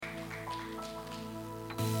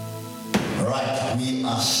we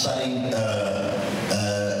are starting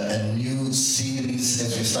a new series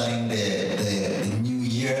as we're starting the new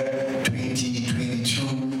year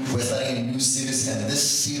 2022. We're starting a new series, and this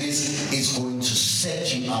series is going to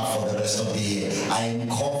set you up for the rest of the year. I am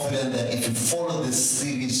confident that if you follow this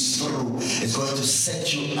series through, it's going to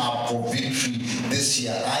set you up for victory this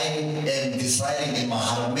year. I am deciding in my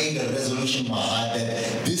heart, made a resolution in my heart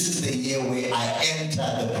that this is the year where I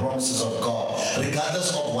enter the promises of God.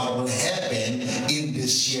 Regardless of what will happen in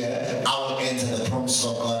this year, I will enter the promises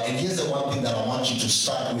of God. And here's the one thing that I want you to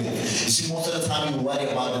start with. You see, most of the time we worry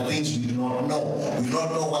about the things we do not know. We do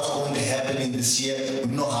not know what's going to happen in this year. We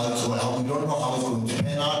don't know how it's going. We don't know how it's going to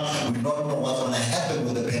pan out. We do not know what's going to happen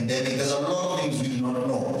with the pandemic. There's a lot of things we do not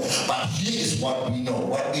know. But here is what we know.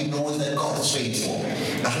 What we know is that God is faithful.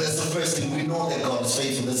 And that's the first thing. We know that God is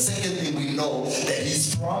faithful. The second thing, we know that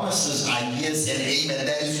His promises are yes and amen.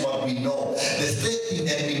 That is what we know. The third thing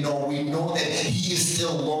that we know that He is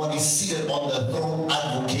still Lord. He's seated on the throne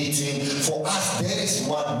advocating for us. That is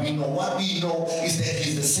what we know. What we know is that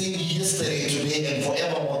He's the same yesterday, today, and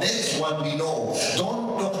forevermore. That is what we know.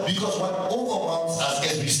 Because what overwhelms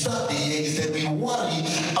us as we start the year is that we worry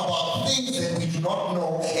about things that we do not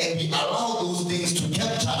know, and we allow those things to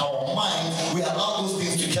capture our minds. We allow those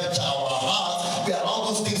things to capture our hearts. We allow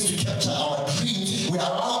those things to capture our dreams. We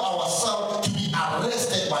allow ourselves to be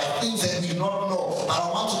arrested by things that we do not know. But I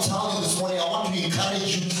want to tell you this morning, I want to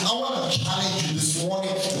encourage you, I want to challenge you this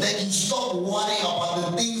morning that you stop worrying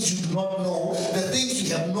about the things you do not know, the things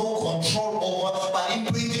you have no control over. But in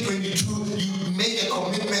 2022, you make a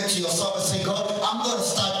commitment to yourself and say, God, I'm going to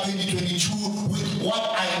start 2022 with what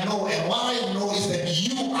I know. And what I know is that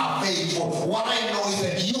you are faithful. What I know is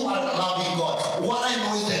that you are a loving God. What I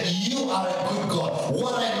know is that you are a good God.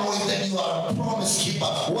 What I know is that you are a promise keeper.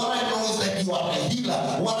 What I know is that you are a healer.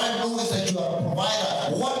 What I know is that you are a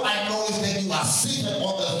provider. What I know is that you are seated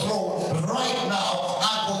on the throne right now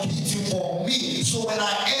advocating for me. So when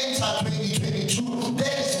I enter 2022,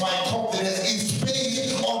 that is my confidence. It's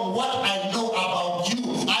based on what I know about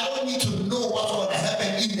you. I don't need to know what's going to happen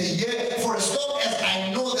in the year. For as long as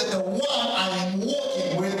I know that the one I am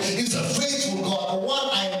walking with is a faithful God. The one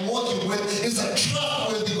I am walking with is a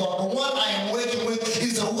trustworthy God. The one I am working with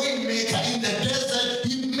is a way maker. In the desert,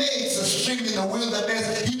 He makes a stream in the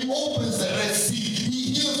wilderness. He opens the Red Sea.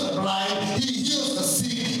 He heals the blind. He heals the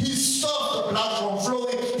sick. He stops the blood from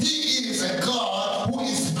flowing. He is a God who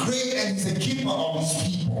is great, and He's a keeper of His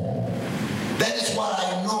people. That is what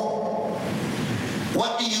I know.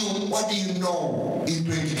 What do you know in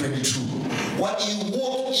 2022? What do you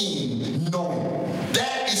walk in knowing?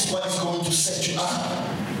 That is what is going to set you up.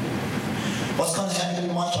 What's going to happen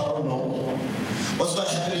in March? I don't know. What's going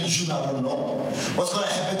to happen in June? I don't know. What's going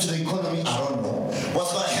to happen to the economy? I don't know.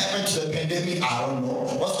 What's going to happen to the pandemic? I don't know.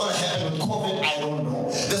 What's going to happen with COVID? I don't know.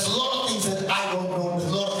 There's a lot of things that I don't know.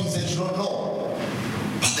 There's a lot of things that you don't know.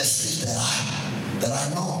 But there's things that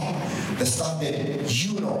I know. The stuff that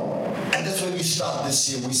you know. And that's where we start this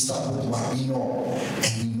year. We start with what we know.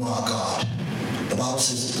 And we know our God. The Bible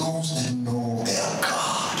says those that know their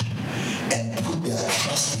God and put their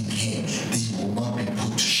trust in Him, they will not be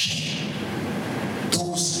put to shame.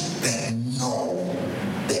 Those that know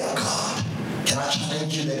their God. Can I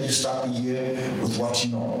challenge you that you start the year with what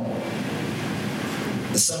you know?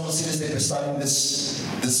 The sermon series that we're starting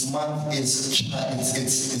this month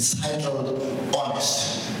is titled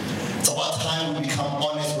Honest. It's about time we become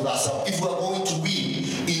honest with ourselves. If we're going to win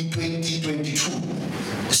in 2022,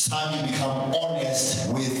 it's time you become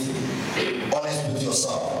honest with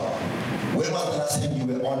yourself. When was the last time you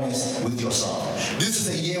were honest with yourself? This is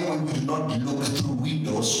a year where we do not look through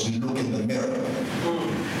windows, we look in the mirror.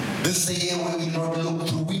 This is a year where we do not look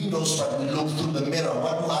through windows, but we look through the mirror.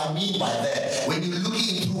 What do I mean by that? When you're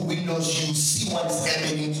looking through windows, you see what is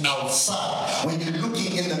happening outside. When you're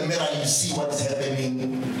looking in the mirror, you see what is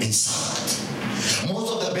happening inside.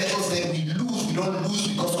 Most of the battles that we lose, we don't lose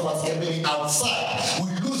because of what's happening outside.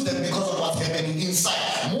 We lose them because of what's happening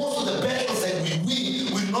inside. Most of the battles that we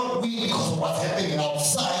win, we not win because of what's happening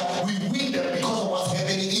outside. We win them because of what's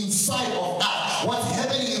happening inside of us. What's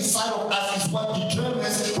happening inside of us is what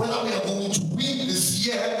determines whether we are going to win this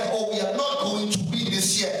year or we are not going to win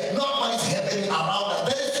this year. Not what is happening around us.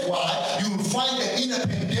 That is why you will find that in a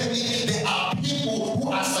pandemic, there are people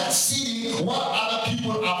who are succeeding while other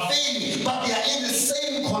people are failing. But they are in the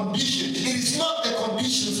same condition. It is not the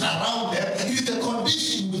conditions around them. It is the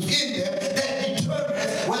condition within them that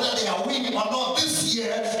determines whether they are winning or not. This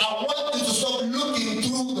year, I want you to stop looking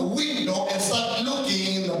through the window and start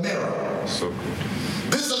looking in the mirror. So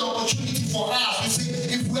good. This is an opportunity for us. You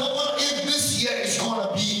see, if this year is going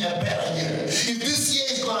to be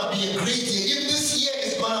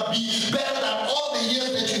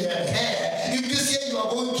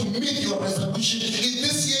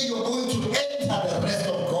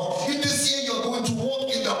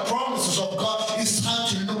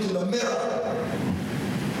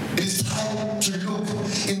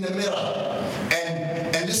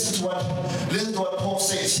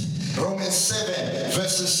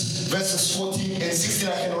 14 and 16,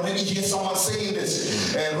 I can already hear someone saying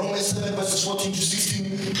this. Romans 7 verses 14 to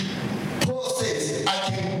 16. Paul says, I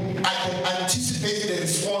can anticipate the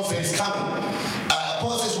response that is coming.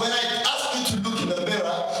 Paul says, when I ask you to look in the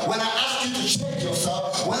mirror, when I ask you to check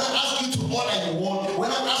yourself, when I ask you to order your word, when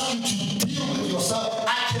I ask you to deal with yourself,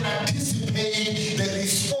 I can anticipate the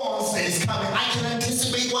response that is coming. I can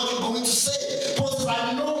anticipate what you're going to say. Paul says,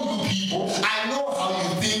 I know you people. I know how you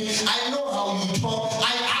think. I know how you talk.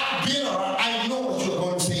 I've been around. I know what you're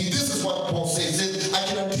going to say. This is what Paul says. He says, I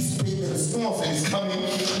can anticipate the response that is coming.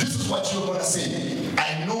 This is what you're going to say.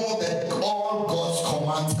 I know that all God's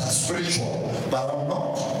commands are spiritual, but I'm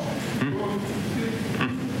not.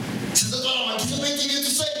 See, that's what I'm anticipating you to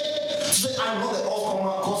say. To say, I know that all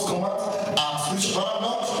God's commands are spiritual, but I'm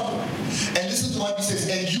not. And listen to what he says.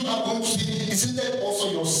 And you are going to say, isn't that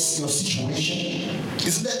also your situation?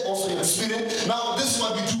 Isn't that also your experience? Now, this is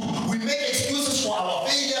what we do. We make excuses for our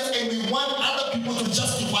failures, and we want other people to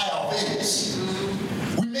justify our failures.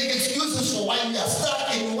 We make excuses for why we are stuck,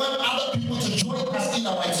 and we want other people to join us in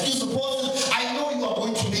our excuses. I know you are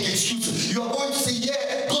going to make excuses. You are going to say,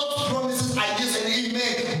 yeah, God's promises are yes and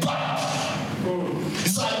amen, but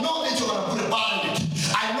so I know that you're going to put a bar in it.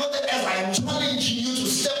 I know that as I am challenging you to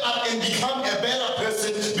step up and become a better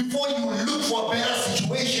person, before you look for a better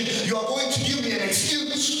situation, you are going to give me an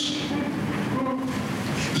excuse.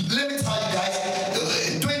 Let me tell you guys,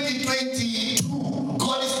 2022,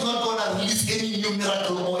 God is not going to release any new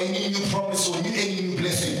miracle or any new promise or any new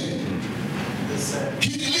blessing.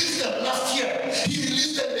 He released them last year. He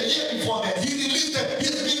released them the year before that. He released them.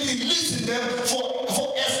 He's been releasing them for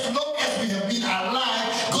as long as we have been alive.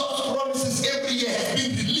 God's promises every year has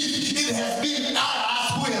been released. It has been us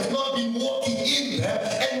who have not been walking in them,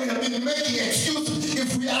 and we have been making excuses.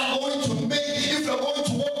 If we are going to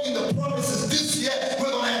walk in the promises this year, we're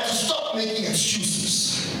going to have to stop making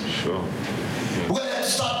excuses. Sure. We're going to have to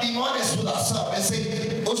start being honest with ourselves and say,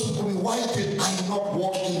 why did I not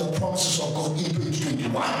walk in the promises of God in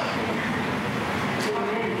 2021?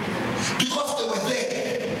 Because they were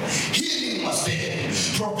there. Healing was there.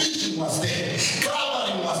 Provision was there.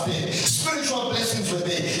 Covering was there. Spiritual blessings were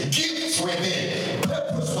there. Gifts were there.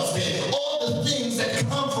 Purpose was there. All the things that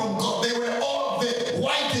come from God, they were all there.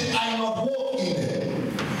 Why did I not walk in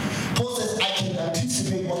them? Paul says, I can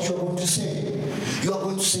anticipate what you're going to say. You are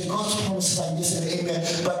going to say, God's promises are yes and amen,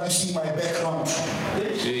 but you see my background.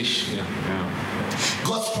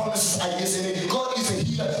 God's promises are yes and amen. God is a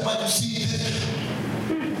healer, but you see this.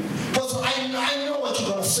 But I know what you're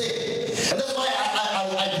going to say. And that's why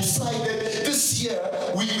I decided this year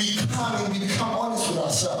we come and we become honest with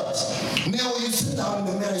ourselves. Now you sit down in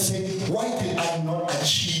the mirror and say, why did I not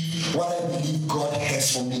achieve what I believe God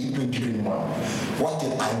has for me in 2021? What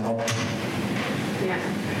did I not do? Yeah.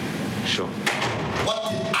 Sure.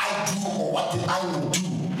 What did I do or what did I not do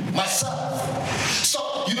myself? So,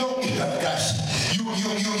 guys,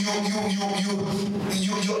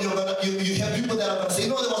 you have people that are going to say,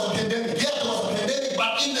 there was a pandemic. Yeah, there was a pandemic,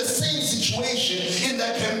 but in the same situation, in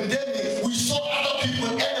that pandemic, we saw other people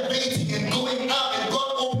elevating and going up, and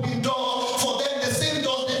God opening doors for them, the same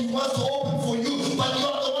doors that He wants to open for you, but you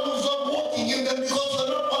are the one who's not walking in them because you're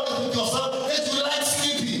not honest with yourself that you like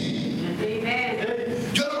sleeping. Amen.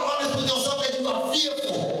 You're not honest with yourself that you are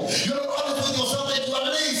fearful. You're not honest with yourself that you are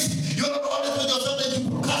lazy. You're not honest with yourself that you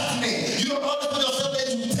procrastinate. You're not honest with yourself that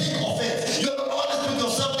you take offense. You're not honest with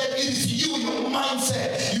yourself that it is you, your mindset.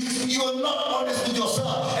 You are not honest with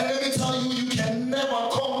yourself. And let me tell you, you can never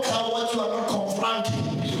conquer what you are not confronting.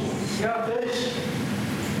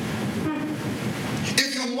 If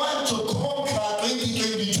you want to conquer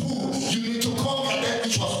 2022, you need to conquer that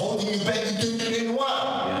which was holding you back in 2021.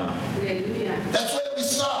 That's where we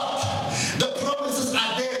start. The promises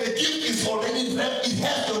are there. The gift is already there. It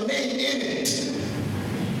has your name in it.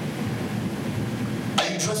 Are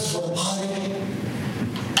you dressed for the party?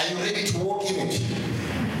 Are you ready to walk in it?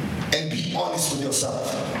 And be honest with yourself.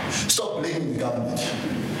 Stop blaming the government.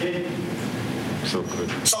 So good.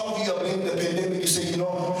 Some of you are blaming the pandemic. You say,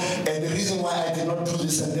 and the reason why I did not do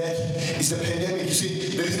this and that is the pandemic. You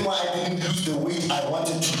say, the reason why I didn't lose the weight I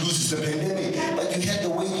wanted to lose is the pandemic. But you had the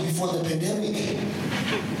weight before the pandemic.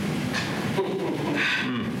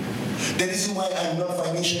 The reason why I'm not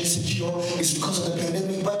financially secure is because of the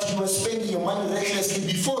pandemic, but you were spending your money recklessly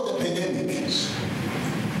before the pandemic.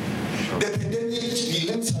 The pandemic,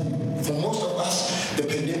 let me tell you, for most of us, the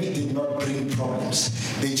pandemic did not bring problems.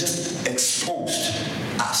 They just exposed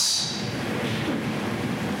us.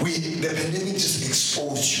 The pandemic just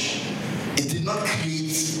exposed you. It did not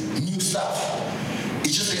create new stuff. It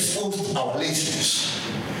just exposed our laziness.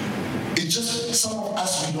 It's just some of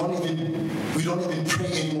us, we don't even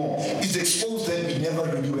pray anymore. It's exposed that we never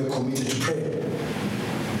really were committed to prayer.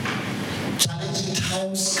 Challenging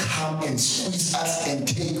times come and squeeze us and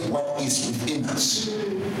take what is within us.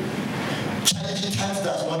 Challenging times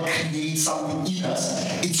does not create something in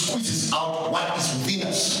us, it squeezes out what is within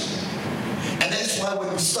us. And that's why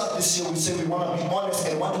when we start this year, we say we want to be honest,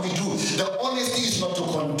 and what do we do? The honesty is not to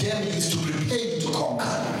condemn, it's to prepare you to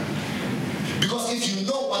conquer. Because if you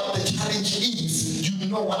know what the challenge is, you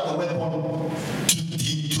know what the weapon to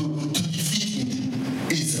defeat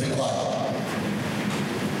it is required.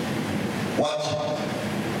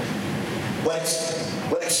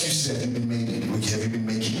 What excuses have you been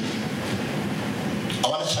making? I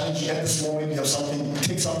want to challenge you at this moment. You have something,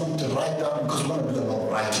 take something to write down, because we're going to do a lot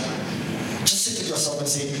of writing. Just sit with yourself and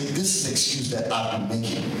say, this is the excuse that I've been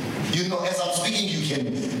making. You know, as I'm speaking, you can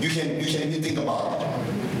even think about it.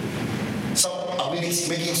 Some I've been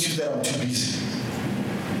making excuses that I'm too busy.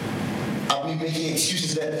 I've been making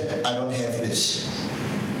excuses that I don't have this.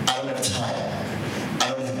 I don't have time. I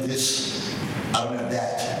don't have this. I don't have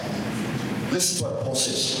that. Listen to what Paul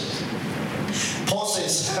says. Paul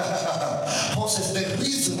says, the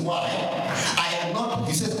reason why I am not,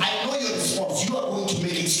 he says, I know your response. You are going to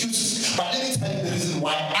make excuses. But let me tell you the reason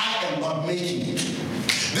why I am not making it.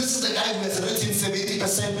 This is the guy who has written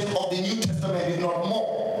 70% of the New Testament, if not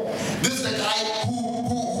more. This is the guy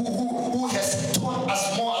who has taught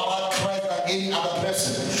us more about Christ than any other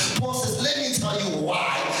person. Paul says, let me tell you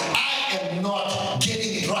why I am not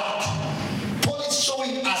getting it right. Paul is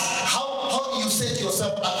showing us how you set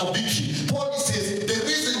yourself up for victory. Paul says, the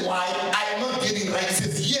reason why I am not getting right, he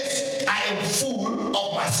says, yes, I am full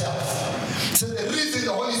of myself. So the reason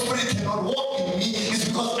the Holy Spirit cannot walk in me is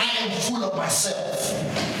because I am full of myself.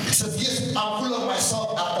 He says, yes, I'm full of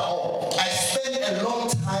myself after all. I spent a long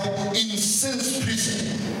time in sin's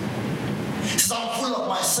prison. He says, I'm full of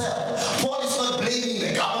myself. Paul is not blaming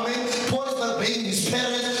the government. Paul is not blaming his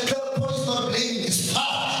parents. Paul is not blaming his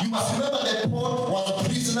past. You must remember that Paul was a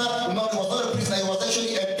prisoner. No, he was not a prisoner. He was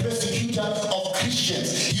actually a persecutor of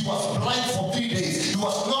Christians. He was blind for 3 days. He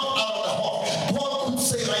was knocked out of the hall. Paul could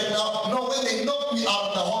say right now, no, when they knocked me out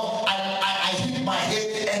of the hall, I hit my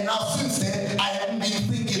head, and now since then, I haven't been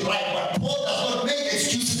thinking right. But Paul does not make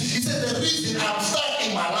excuses. He said the reason I'm stuck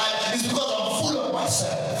in my life is because I'm full of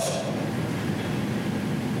myself.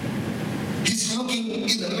 He's looking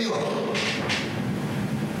in the mirror.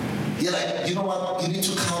 You're like, you know what? You need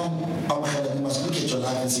to come. You must look at your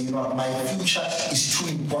life and say, you know what? My future is too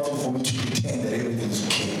important for me to pretend that everything is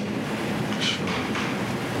okay.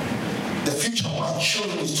 The future of my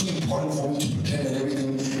children is too important for me to pretend that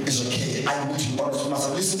everything is okay. I need to be honest with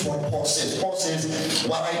myself. Listen to what Paul says. Paul says,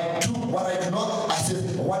 what I don't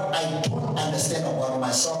understand about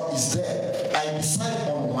myself is that I decide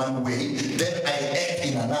on one way, then I act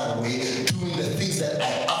in another way, doing the things that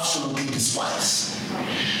I absolutely despise.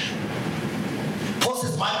 Paul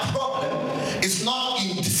says, my problem is not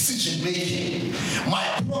in decision making. My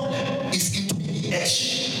problem is in taking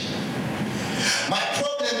action. My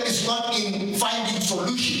problem is not in finding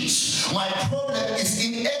solutions. My problem is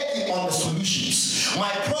in acting on the solutions.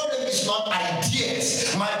 My problem is not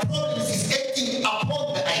ideas. My problem is acting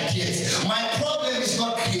upon the ideas. My problem is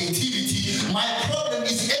not creativity. My problem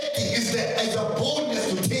is acting, is the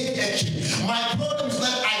boldness to take action. My problem is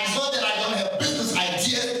not that I don't have business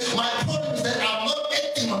ideas. My problem is that I'm not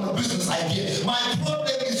acting on the business idea. My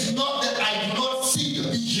problem is not that I do not see the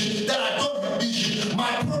vision, that I don't have vision.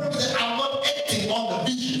 My problem is that I'm not acting on the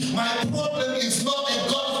vision. My problem is not that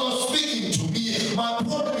God is not speaking to me. My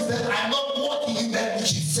problem is that I'm not walking in that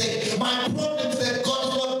which He said. My problem is that God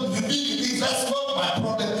is not revealing things. That's not my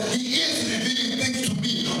problem. He is revealing things to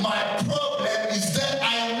me. My problem is that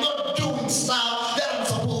I am not doing stuff that I'm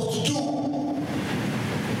supposed to do.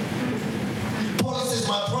 Paul says,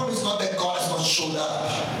 my problem is not that God has not showed up.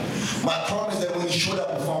 My problem is that when He showed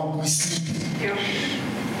up, He found me sleeping. Yeah.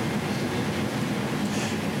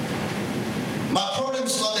 My problem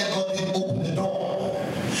is not that God didn't open the door.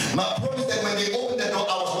 My problem is that when they opened the door,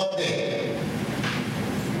 I was not there.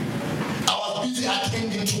 I was busy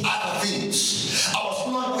attending to other things. I was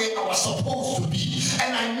not where I was supposed to be.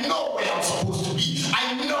 And I know where I'm supposed to be.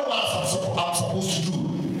 I know what I'm supposed to do.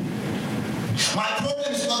 My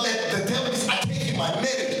problem is not that the devil is attacking my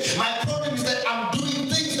marriage. My problem is that I'm doing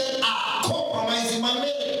things that are compromising my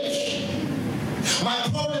marriage. My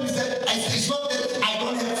problem is that it's not that I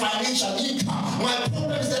don't have financial income. My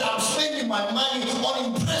problem is that I'm spending my money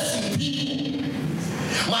on impressing people.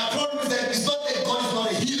 My problem is that it's not that God is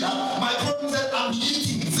not a healer. My problem is that I'm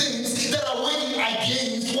eating things that are working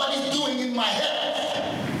against what He's doing in my health.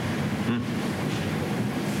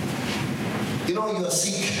 know you're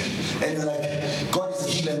sick and you're like, God is a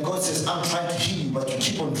healer, and God says, I'm trying to heal you, but you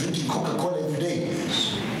keep on drinking Coca-Cola every day.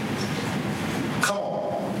 Come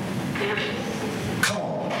on. Come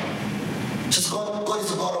on. Just God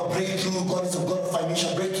is a God of breakthrough. God is a God of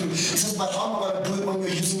financial breakthrough. He says, but how am I going to do it when you're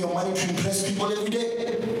using your money to impress people every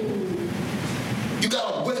day? You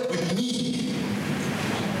got to work with me.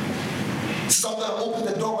 So I'm going to open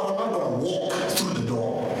the door, but I'm not going to walk through the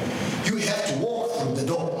door. You have to walk through the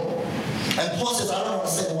door. And Paul says, I don't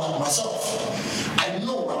understand why myself. I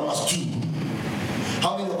know what I must do.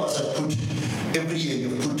 How many of us have put, every year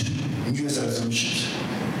you've put New Year's resolutions?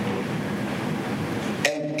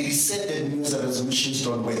 And it is said that New Year's resolutions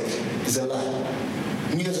don't work. It's a lie.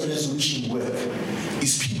 New Year's resolutions work.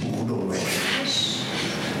 It's people who don't work.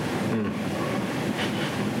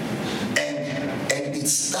 And it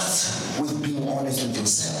starts with being honest with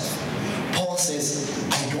yourself. Paul says,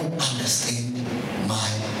 I don't understand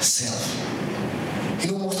myself.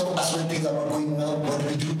 You know, most of us, when things are not going well, what do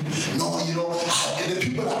we do? No, the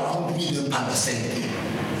people around me don't understand me.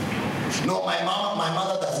 No, my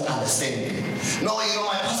mother doesn't understand me. No,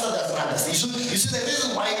 my pastor doesn't understand. You see, the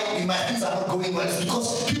reason why my things are not going well is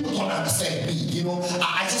because people don't understand me.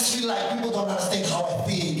 I just feel like people don't understand how I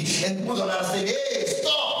think, and people don't understand. Hey,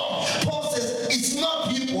 stop! Paul says, it's not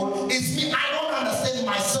people, it's me. I don't understand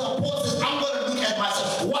myself. Paul says, I'm going to look at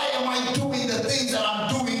myself. Why am I doing the things that I'm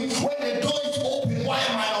doing? When the door is open, why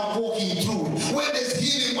am I not walking through it? When there's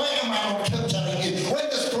healing, why am I not capturing it? When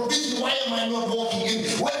there's provision, why am I not walking in?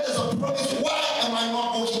 When there's a promise, why am I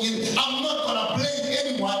not walking in? I'm not going to blame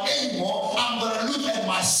anyone anymore. I'm going to look at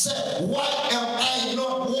myself. Why am I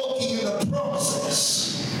not walking in the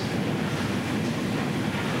promises?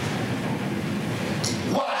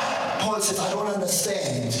 Why? Paul says, I don't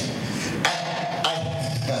understand. I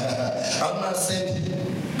don't understand.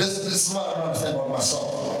 This is what I don't understand about myself.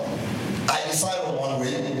 I decide on one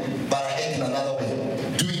way, but I act in another way,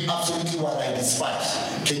 doing absolutely what I despise.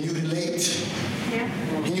 Can you relate? Yeah.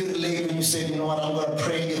 Can you relate when you say, you know what, I'm going to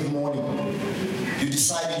pray every morning? You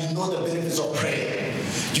decided, you know the benefits of prayer.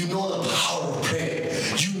 You know the power of prayer.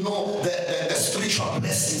 You know the spiritual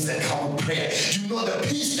blessings that come with prayer. You know the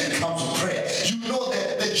peace that comes with prayer. You know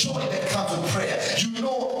the joy that comes with prayer. You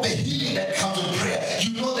know the healing that comes with prayer.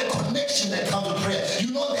 You know the connection that comes with prayer.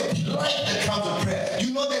 You know the delight that comes with prayer.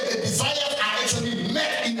 You know that the desires are actually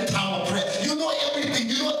met in the time of prayer. You know everything.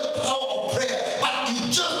 You know the power of prayer. But you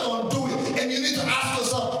just don't do it. And you need to ask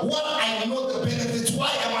yourself, what I know the benefits,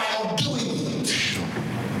 why am I not doing it?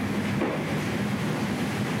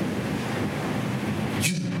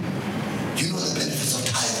 You know the benefits of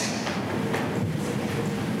tithing.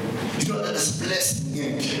 You know that there's blessing in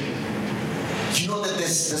it. You know that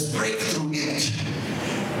there's breakthrough in it.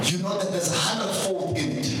 You know that there's 100-fold in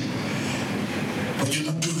it. But you're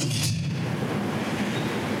not doing it.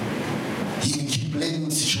 You can keep blaming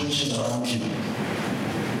situations around you.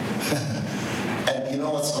 And you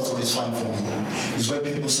know what's always fun for me is when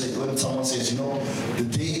people say, when someone says, the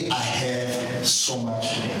day I have so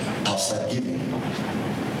much, I'll start giving.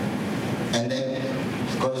 And then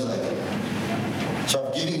God is like, so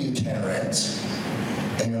I've given you 10 rands,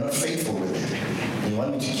 and you're not faithful with it. And you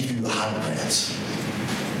want me to give you 100 rands.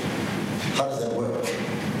 How does that work?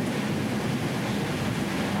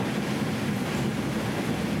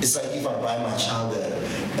 It's like if I buy my child a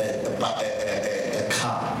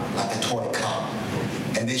car, like a toy car,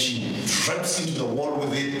 and then she drives into the wall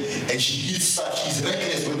with it, and she hits stuff, she's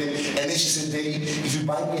reckless with it, and then she says, Daddy, if you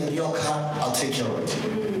buy me a real car, I'll take care of it.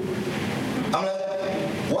 I'm like,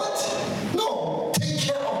 what? No, take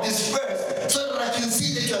care of this first, so that I can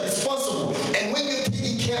see that you're responsible. And when you're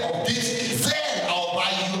taking care of this, then I'll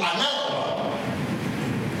buy you another one.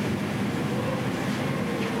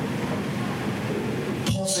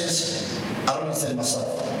 Paul says, I don't understand myself.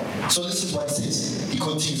 So this is what he says. He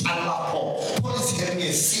continues. I love Paul. Paul is having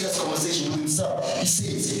a serious conversation with himself. He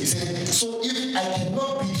says, so if I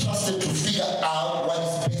cannot be trusted to figure out what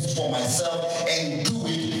is best for myself and do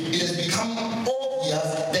it, it has become obvious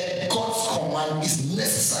that God's command is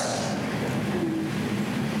necessary.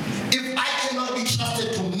 If I cannot be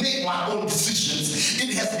trusted to make my own decisions,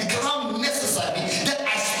 it has become necessary that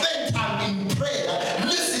I spend time in prayer,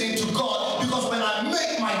 listening to God, because when I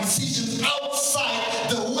make my decisions outside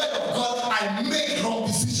the word of God, I make wrong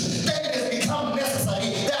decisions. Then it has become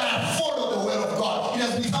necessary that I follow the word of God. It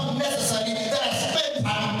has become necessary that I spend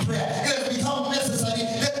time in prayer. It has become necessary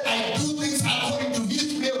that I do things according to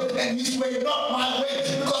His will and His way, not my way,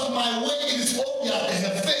 because my way is obvious to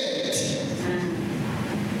have failed.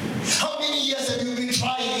 How many years have you been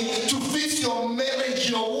trying to fix your marriage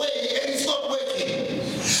your way and it's not working?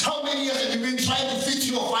 How many years have you been trying to fix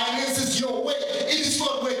your finances your way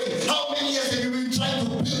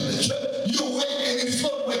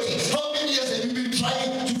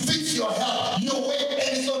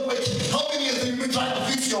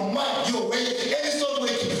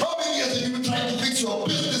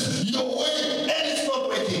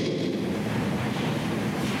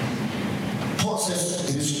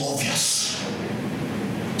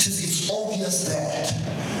obvious that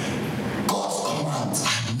God's commands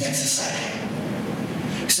are necessary.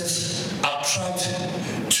 He says, I've tried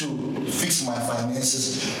to fix my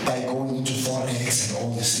finances by going into Forex and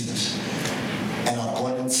all these things. And I've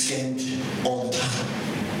gone and scammed all the time.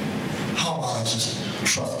 How about I just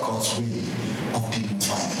trust God's way of dealing with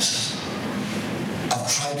finances? I've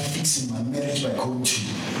tried fixing my marriage by going to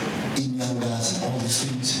Inyangas and all these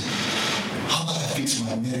things. How about I fix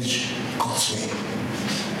my marriage God's way?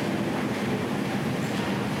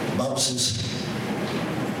 The Bible says,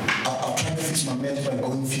 I've tried to fix my marriage by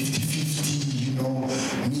going 50-50,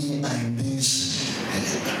 me, I'm this.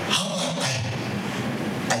 How about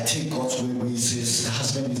I take God's way where he says the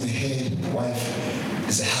husband is the head, the wife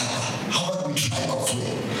is the helper. How about we try God's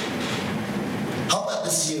way? How about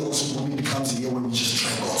this year also when it becomes a year when we just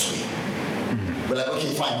try God's way? We're like,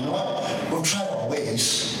 okay, fine, you know what? We'll try our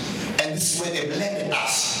ways. And this is where they blended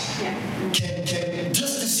us. Yeah. Can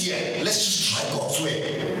just this year, let's just try God's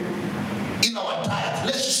way. In our diet,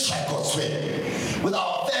 let's just try God's way. With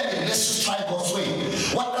our family, let's just try God's way.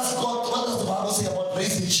 What does the Bible say about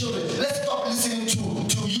raising children? Let's stop listening to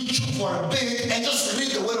YouTube for a bit and just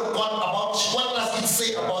read the word of God about what does it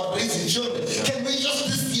say about raising children. Can we just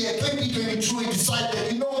this year, 2022, decide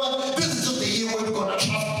that, you know what, this is just the year where we're going to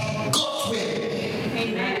trust God's way.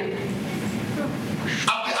 Amen.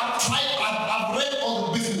 I've read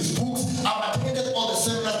all the business books, I've attended all the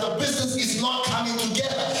seminars. The business is not coming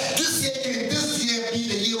together. This year be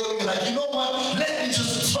the year where you're like, you know what, let me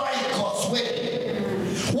just try God's way.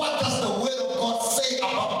 What does the word of God say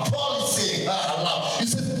about policy? He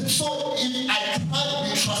says, so if I can't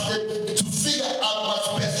be trusted to figure out what's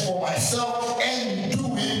best for myself and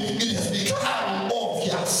do it, it has become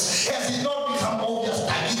obvious. Has it not become obvious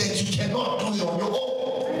that you cannot do it on your own?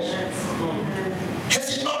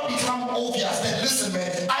 Has it not become obvious that, listen,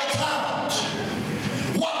 man, I can't?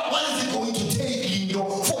 What is it going to take,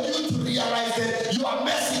 for you to realize that you are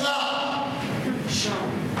messing up?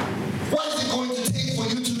 What is it going to take for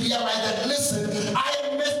you to realize that, listen, I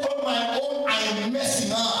am messed on my own, I am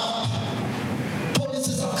messing up?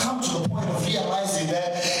 Policies have come to the point of realizing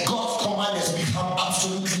that God's command has become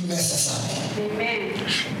absolutely necessary. Amen.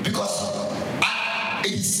 Because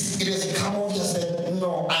it has become obvious that,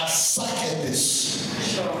 no, I suck at this.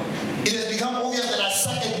 Sure. It has become obvious that I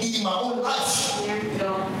suck at leading my own life. Yeah,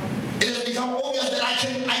 sure. It has become obvious that I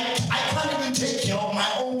can't even take care of my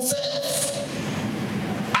own self.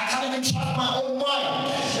 I can't even trust my own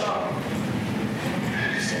mind. Sure.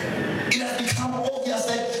 It has become obvious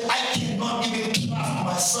that I cannot even trust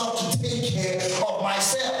myself to take care of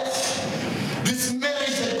myself. This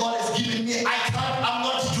marriage that God has given me, I'm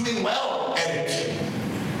not doing well at it.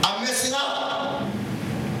 I'm messing up.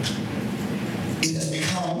 It has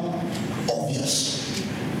become obvious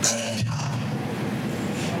that I need help.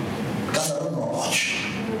 Because I don't know about you.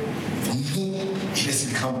 For me, it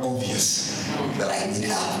has become obvious that I need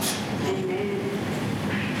help.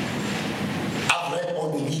 I've read all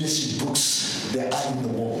the leadership books there are in the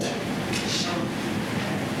world.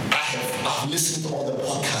 I've listened to all the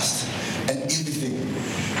podcasts and everything.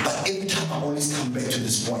 But every time I always come back to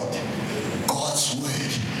this point. God's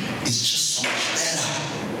word is just so much better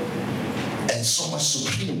and so much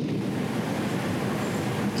supreme.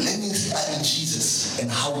 Let me study Jesus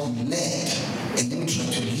and how he led, and let me try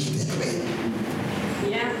to lead that way.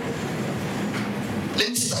 Yeah. Let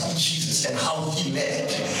me study Jesus and how he led,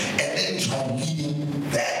 and let me try to lead him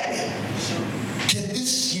that way. Can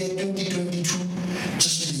this year, 2022,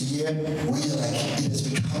 just be the year where you're like, it has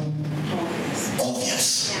become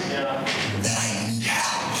obvious that I need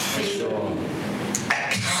help. I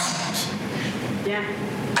can't. Yeah.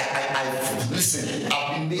 Listen, I've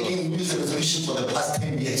been making New Year's resolutions for the past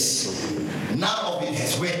 10 years. None of it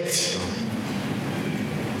has worked.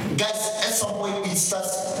 Guys, at some point it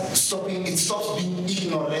stops being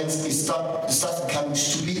ignorance, it starts becoming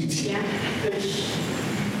stupidity. Yeah.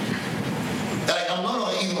 Like, I'm no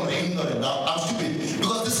longer ignorant now, I'm stupid.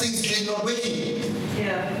 Because this thing is clearly not working.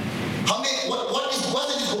 Yeah.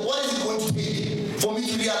 What is it going to take for me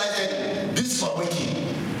to realize that this is not working?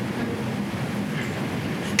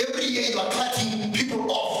 Every year you are cutting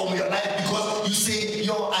people off from your life because you say,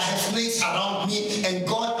 I have snakes around me and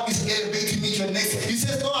God is elevating me to the next. He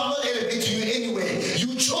says, no, I'm not elevating you anyway.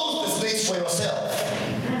 You chose the snakes for yourself.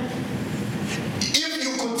 If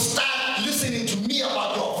you could start listening to me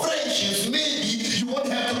about your friendships, maybe you won't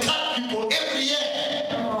have to cut people every year.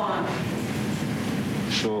 Come on.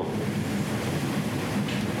 Sure.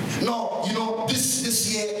 No,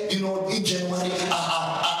 this year, in January,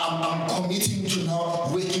 I'm committing to now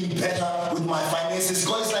working better with my finances.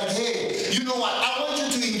 God is like, hey, you know what? I want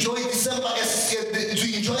you to enjoy December,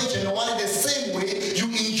 to enjoy January the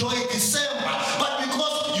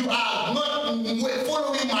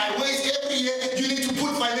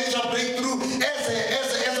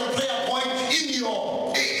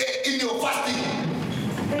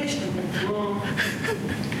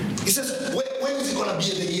He says, when is it going to be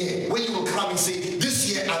the year when you will come and say, this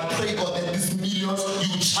year I pray God that these millions,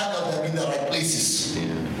 you channel them in the right places.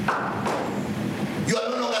 You are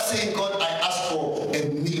no longer saying, God, I ask for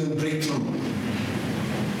 $1 million breakthrough.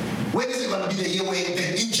 When is it going to be the year where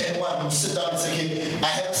in January you sit down and say, okay, I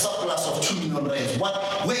have a surplus of 2 million rands.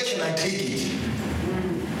 Where can I take it?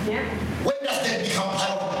 Yeah. When does that become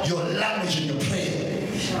part of your language and your prayer?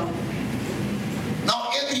 Sure.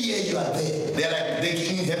 Now every year you are there. They're like, they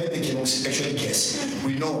can actually guess.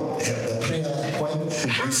 We know the prayer point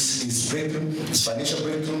is breakthrough, is financial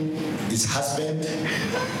breakthrough, is husband.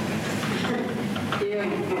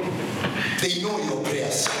 They know your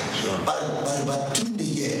prayers. But during the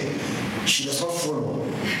year, she does not follow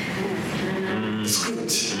the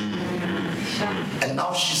script. And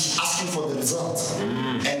now she's asking for the results.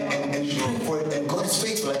 And you pray for it, and God is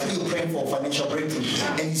faithful. Like you're praying for financial breakthrough.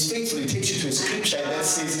 And He's faithful. He takes you to a scripture that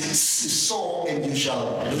says, sow and you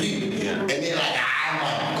shall reap. And they're like,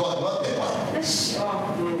 my God, not that one.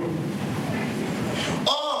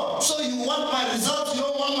 Oh, so you want my results, you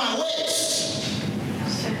don't want my ways.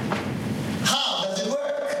 How does it work?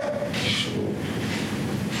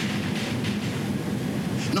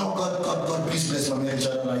 No, God, please bless my marriage.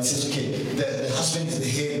 He says, okay, the husband is the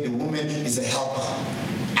head, the woman is the helper.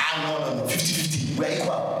 No, 50-50. We're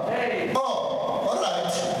equal. Hey. Oh, all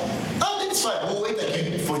right. Oh, that's fine. We'll wait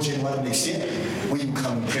again for January next year when you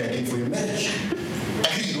come and pray again for your marriage. I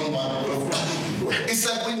really don't want. It's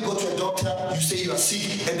like when you go to a doctor, you say you are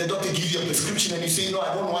sick, and the doctor gives you a prescription, and you say, no,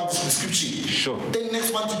 I don't want this prescription. Sure. Then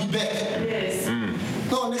next month you'll be back. Yes.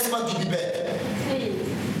 No, next month you'll be back. Hey.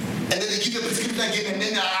 And then they give you a prescription again, and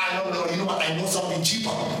then, no, you know what, I know something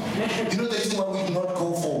cheaper. You know the reason why we do not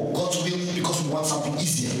go for God's will? Because we want something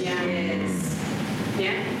easier. Yeah. Yes.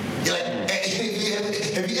 Yeah. You're like,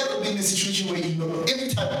 have you ever been in a situation where you know, every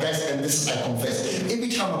time, guys, and this I confess, every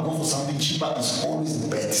time I go for something cheaper, it's always a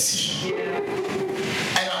bad decision. Yeah.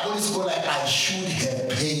 And I always go like, I should have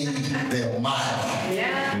paid the money.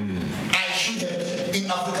 Yeah. I should have, in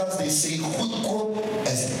Africans they say, goedkoop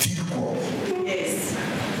as dierkoop. Yes.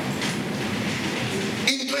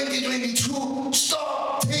 In 2022,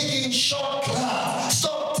 stop taking shortcuts.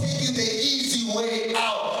 Stop taking the easy way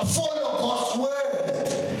out. Follow God's word.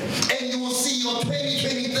 And you will see your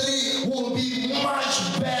 2023 will be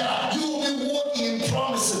much better. You will be walking in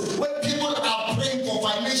promises. When people are praying for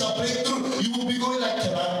financial breakthrough, you will be going like,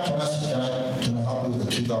 can I help you with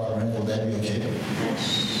the 2,000 rand? Will that be okay?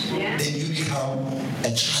 Yeah. Then you become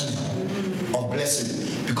a channel of blessing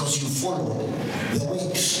because you follow the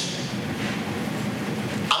ways.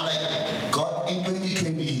 I'm like, God, in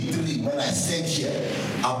 2023, when I stand here,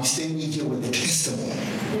 I'll be standing here with a testimony,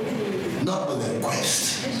 not with a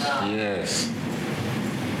request. Yes.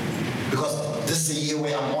 Because this is a year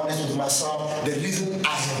where I'm honest with myself. The reason I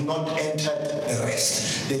have not entered the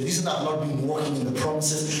rest, the reason I've not been walking in the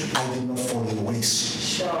promises, I did not follow the ways.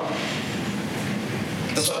 Sure.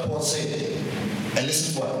 That's what Paul said. And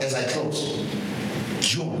listen to what, as I close.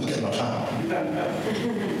 June, look at my time.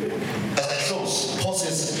 As I close, Paul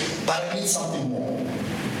says, but I need something more.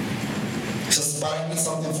 He says, but I need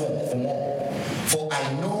something for more. For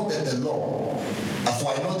I know that the law, for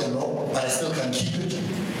I know the law, but I still can keep it.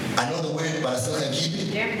 I know the word, but I still can keep it.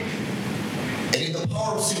 Yeah. And if the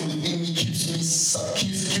power of sin within me keeps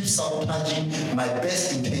sabotaging my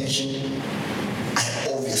best intention, I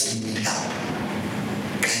obviously need help.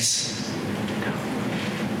 Guys,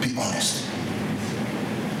 be honest.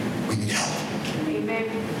 We need help. Amen.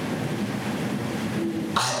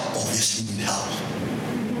 I obviously need help.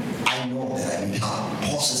 I know that I need help.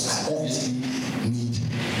 Paul says I obviously need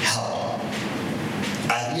help.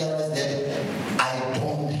 I realize that I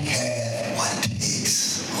don't have what it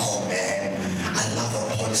takes. Oh man, I love what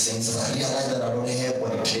Paul is saying. So I realize that I don't have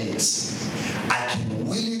what it takes. I can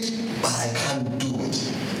will it, but I can't do it.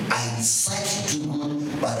 I decide to do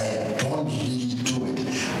good, but I don't really do it.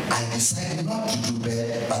 I decide not to do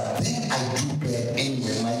bad, but then I do bad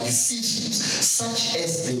anyway. My decisions, such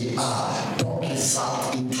as they are, don't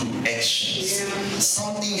result into actions. Yeah.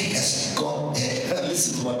 Something has gone.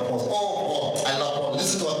 Listen to what Paul. I love Paul.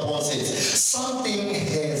 Listen to what Paul says. Something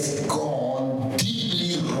has gone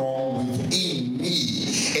deeply wrong within me,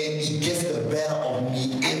 and it gets the better of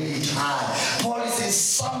me every time. Paul says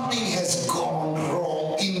something has gone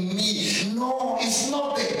wrong in me. No, it's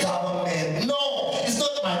not the government. No, it's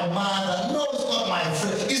not my mother. No, it's not my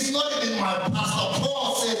friend. It's not even my pastor.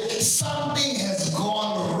 Paul said something has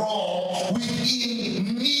gone wrong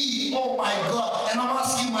within me. Oh my God. And I'm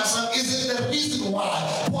asking myself, is it the reason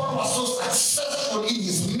why Paul was so successful in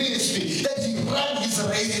his ministry that he ran his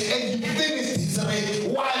race and he finished his race?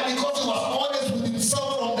 Why?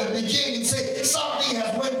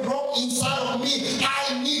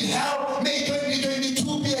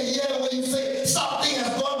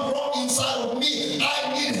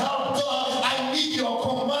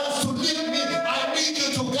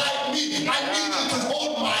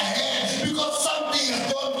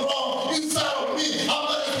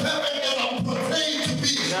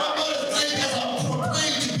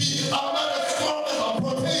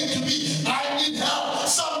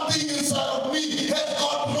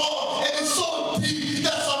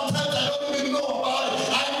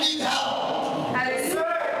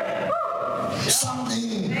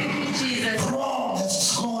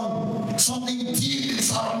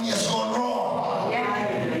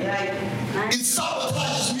 It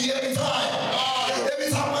sabotages me every time. Every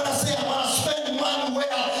time when I say I'm going to spend money where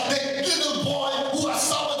the little boy who I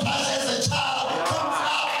sabotaged as a child comes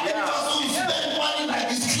out and because he spend money like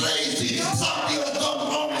it's crazy. Something has gone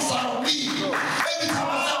wrong inside of me. Every time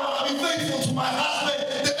I say I want to be faithful to my husband,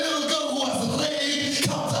 the little girl who was raped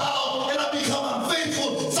comes out and I become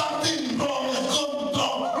unfaithful. Something wrong has gone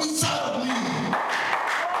wrong inside of me.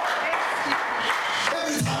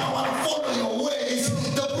 Every time I want to follow your ways,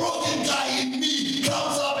 the broken guy in me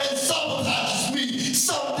comes up and sabotages me.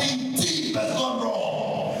 Something deep has gone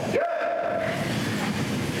wrong.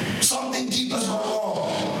 Something deep has gone wrong.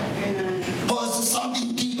 Because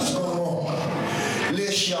something deep has gone wrong.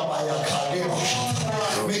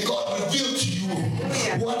 May God reveal to you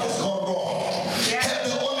what has gone wrong. Have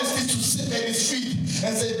the honesty to sit at his feet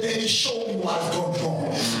and say, Daddy, show me what has gone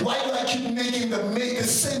wrong. Why do I keep making the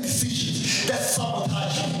same decisions that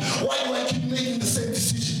sabotage me? Why do I keep making the same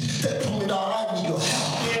decisions that pull me down? I need your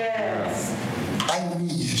help. Yes. I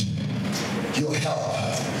need your help.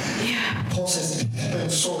 Yeah. Paul says it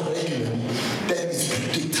happens so regularly that it's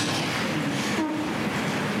predictable.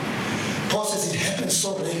 Paul says it happens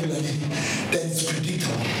so regularly that it's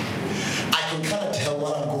predictable. I can kind of tell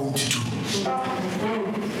what I'm going to do.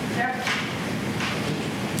 Yeah.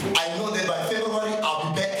 I know that by February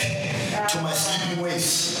I'll be back to my sleeping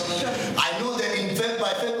ways. I know that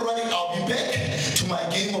by February I'll be back to my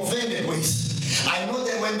game of vended ways. I know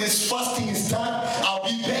that when this fasting is done, I'll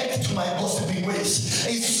be back to my gossiping ways.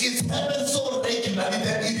 It's happened so regularly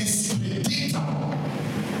that it is predictable.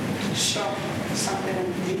 Sure.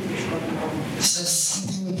 Something deep is going on. There's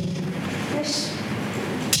something Yes.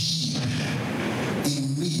 deep in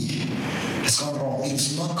me has gone wrong.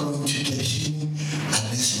 It's not going to get healing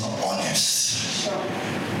unless you're honest. Sure.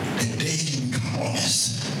 The day you become honest,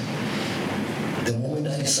 the moment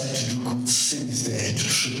I decide to do good, sin is there to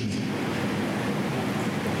trip me.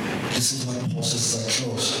 Listen to what Paul says as I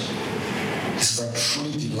close. He says, I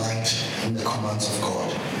truly delight in the commands of God.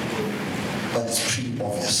 But it's pretty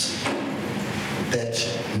obvious that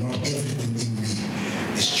not everything in me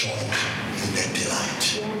is joined in that delight.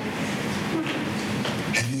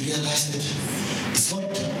 Have you realized it? It's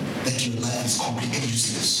not that your life is completely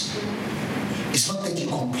useless. It's not that you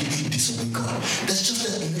completely disobey God. There's just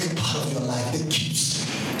that little part of your life that keeps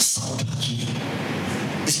sabotaging you.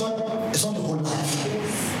 It's not the whole life.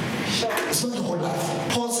 It's not the whole life.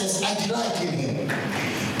 Paul says, I delight in him.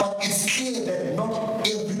 But it's clear that not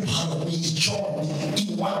every part of me is joined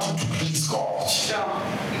in wanting to please God. Sure.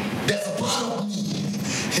 There's a part of me.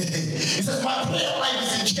 He says, my prayer life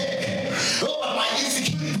is in check. Oh, but my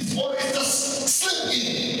insecurity is always just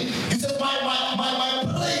slipping. He says, my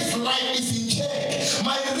praise life is in check.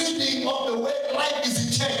 My reading of the word life is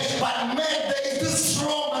in check. But man, there is this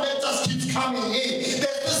trauma that just keeps coming in.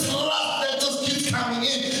 There's this lust that just keeps coming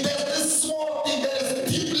in. There's this small thing that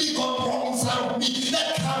is deeply gone wrong inside of me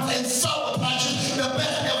that comes and sabotages the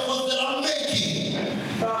best efforts that I'm making.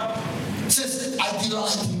 It says, I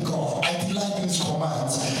delight in God. I delight in his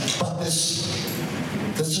commands. But there's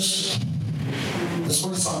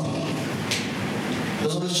always something.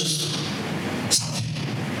 There's always just something.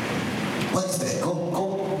 What is that? Go.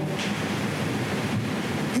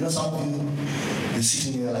 You know, some of you, you're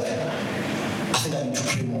sitting here like, I think I need to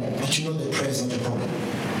pray more. But you know that prayer is not the problem.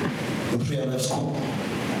 Your prayer life's cool.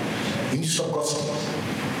 You need to stop gossiping.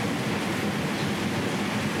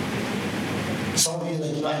 Some of you are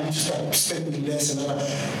like, I need to start spending less and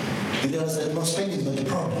you realize that not spending is not the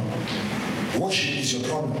problem. Worship is your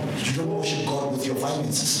problem. You don't worship God with your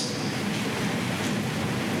finances.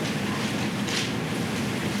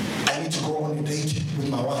 I need to go on a date with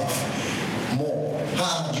my wife more.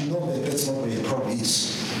 You know that that's not where your problem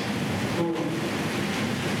is.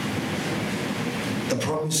 The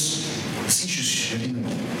problem is issues you didn't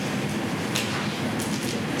know.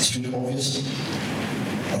 It's really obvious.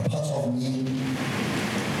 A part of me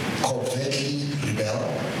covertly rebel.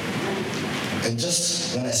 And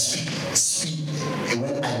just when I speak, and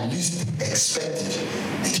when I least expect it,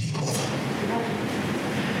 they take over.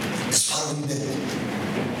 It's part of me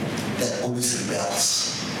that always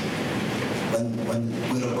rebels. When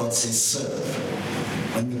the word of God says serve,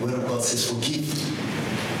 when the word of God says forgive,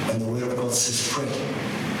 when the word of God says pray,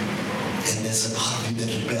 and there's a part of you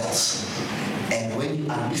that rebels. And when you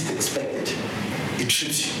are least expect it, it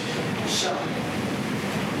trips you. Sure.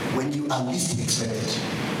 When you are least expect it,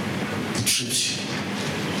 it trips you.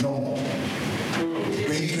 No more.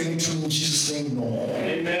 2022 in Jesus' name, no more.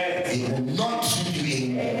 Amen. It will not trip you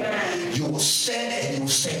anymore. Amen. You will stand and you will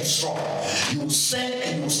stand strong. You will stand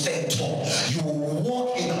and you will stand tall. You will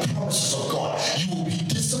walk in the promises of God. You will be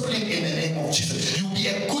disciplined in the name of Jesus. You will be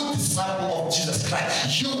a good disciple. disciple of Jesus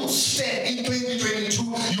Christ. You will stand in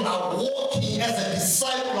 2022. You are walking as a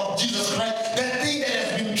disciple of Jesus Christ. That thing that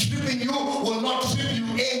has been tripping you will not trip you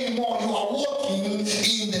anymore. You are walking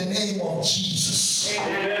in the name of Jesus.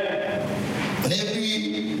 Amen.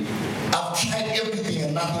 Maybe I've tried everything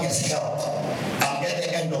and nothing has helped. I'm at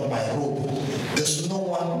the end of my rope. Is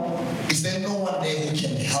there no one there who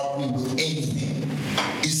can help me with anything?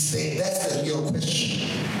 That's the real question.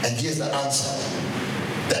 And here's the answer.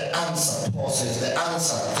 The answer, Paul says, the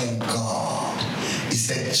answer, thank God, is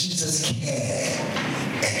that Jesus cared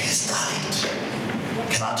and has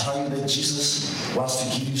died. Can I tell you that Jesus wants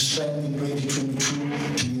to give you strength in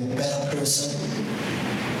 2022 to be a better person?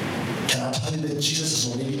 Can I tell you that Jesus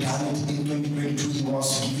has already done it in 2022? He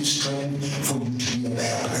wants to give you strength for you to be a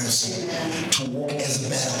better person, to walk as a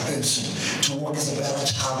better person, to walk as a better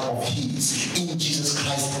child of His. In Jesus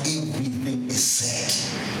Christ, everything is set.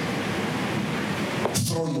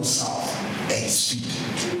 Throw yourself at His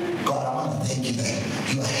feet. God, I want to thank you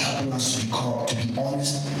that you are helping us to be called, to be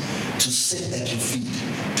honest, to sit at your feet,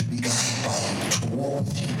 to be guided by you, to walk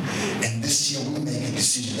with you. And this year we make a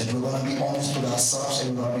decision that we're going to be honest with ourselves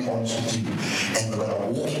and we're going to be honest with you. And we're going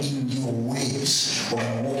to walk in your ways. We're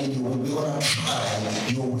going to walk in your ways. We're going to try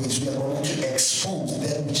your ways. We are going to expose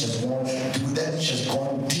that which has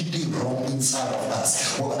gone deeply wrong inside of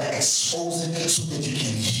us. We're going to expose it so that you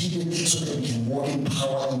can heal it, so that we can walk in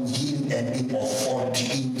power, in healing, and in authority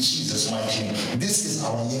in Jesus' mighty name. This is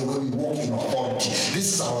our year where we walk in authority.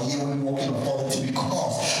 This is our year where we walk in authority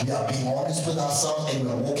because we are being honest with ourselves and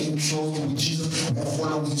we are walking closely with Jesus. We are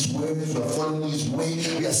following His words. We are following His way.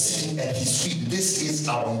 We are sitting at His feet. This is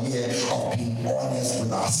our year of being honest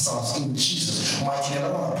with ourselves in Jesus' mighty name.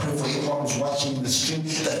 I want to pray for everyone who's watching the stream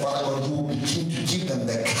that Father God, you will begin to give them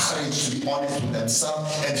the courage to be honest with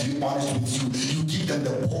themselves and to be honest with you. You give them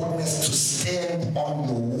the boldness to stand on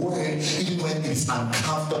your word even when it is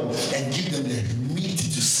uncomfortable, and give them the humility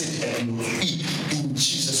to sit at your feet in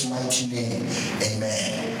Jesus' mighty name.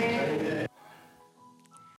 Amen.